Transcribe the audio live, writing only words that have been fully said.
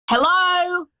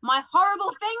Hello, my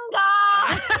horrible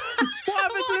finger. What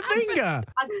happened to the finger?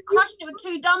 I crushed it with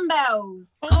 2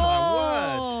 dumbbells. Oh,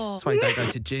 my word. That's why you don't go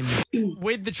to gym.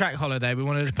 With the track holiday, we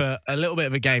wanted to put a little bit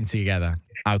of a game together.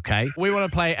 Okay. We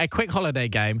want to play a quick holiday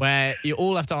game where you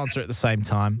all have to answer at the same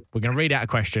time. We're going to read out a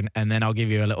question and then I'll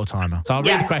give you a little timer. So I'll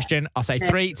read the question. I'll say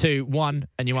 3, 2, 1,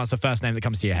 and you answer the first name that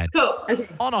comes to your head. Cool. Okay.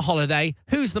 On a holiday,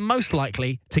 who's the most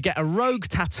likely to get a rogue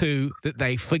tattoo that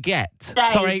they forget?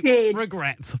 Jade. Sorry, Jade.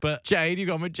 regret. But Jade, you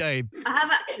gone with Jade. I have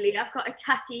actually. I've got a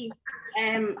tacky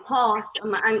heart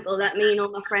on my ankle that me and all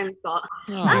my friends got.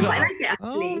 I quite like it,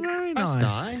 actually. Oh, very That's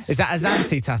nice. nice. Is that a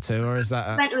Zanti tattoo or is that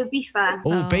a... Went to a beef fair.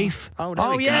 Oh, beef. Oh, there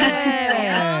we go.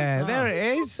 Yeah. Oh. There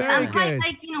it is. Very I'm quite good.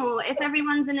 like, you know, if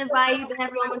everyone's in a vibe and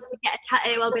everyone wants to get a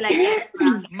tattoo, I'll be like,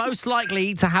 yeah. Most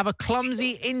likely to have a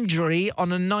clumsy injury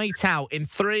on a night out in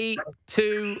 3,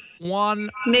 2, 1.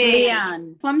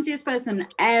 Leigh-Anne, clumsiest person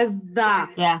ever.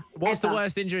 Yeah. What's the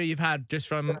worst injury you've had just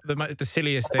from the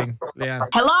silliest thing, Leigh-Anne?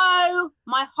 Hello,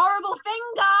 my horrible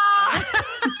finger.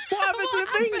 What happened to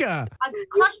the finger? I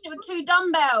crushed it with 2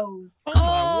 dumbbells. Oh,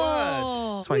 my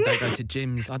word. That's why you don't go to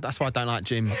gyms. That's why I don't like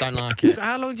gym. I don't like it.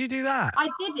 How long did you do that? I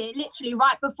did it literally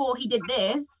right before he did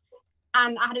this,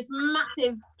 and I had this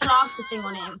massive plaster thing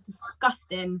on it. It was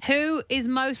disgusting. Who is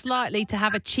most likely to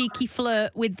have a cheeky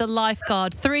flirt with the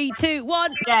lifeguard? 3, 2,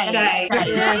 1. Jade. Jesy.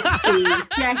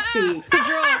 It's a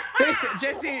draw. This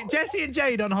Jesy and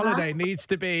Jade on holiday needs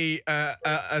to be a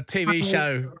TV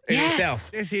show in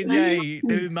itself. Jesy and Jade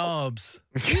do mobs.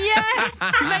 Yes,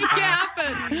 make it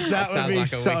happen. That would sounds be like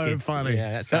a so wicked- funny.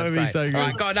 Yeah, that sounds would be great. so good. All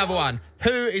right, got another one.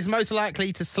 Who is most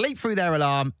likely to sleep through their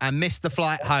alarm and miss the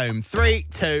flight home? 3,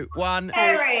 2, 1.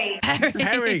 Perrie.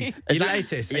 Harry, Is you that-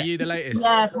 latest? yeah. Are you the latest?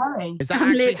 Yeah, Perrie. Is that I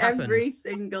actually live happened? every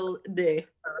single day.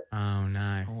 Oh,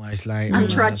 no. Always late. I'm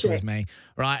That's tragic. always me.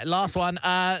 Right, last one.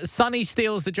 Sunny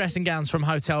steals the dressing gowns from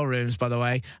hotel rooms, by the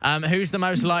way. Who's the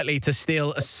most likely to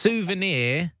steal a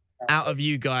souvenir out of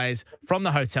you guys from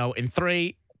the hotel in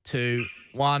 3, 2,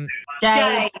 1?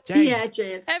 Jade. Jade. Yeah,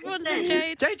 Jade. Everyone's a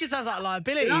Jade. Jade just sounds like a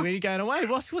liability when you're going away.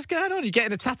 What's going on? You're getting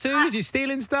the tattoos? You're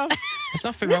stealing stuff? There's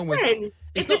nothing wrong with it. Listen,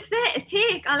 if it's there to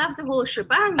take, I'll have the whole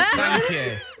shebang. Thank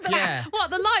you. Yeah.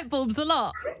 What, the light bulbs a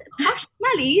lot? Posh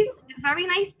smellies, a very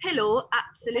nice pillow,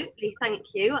 absolutely, thank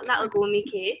you. That'll go in my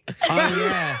case. Oh,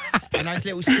 yeah. And those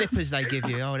little slippers they give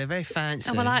you. Oh, they're very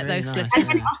fancy. Oh, I like Really those nice. slippers.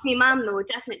 And then off me mum though,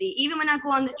 definitely. Even when I go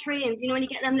on the trains, you know when you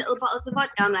get them little bottles of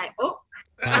vodka, I'm like, oh.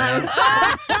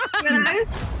 You know?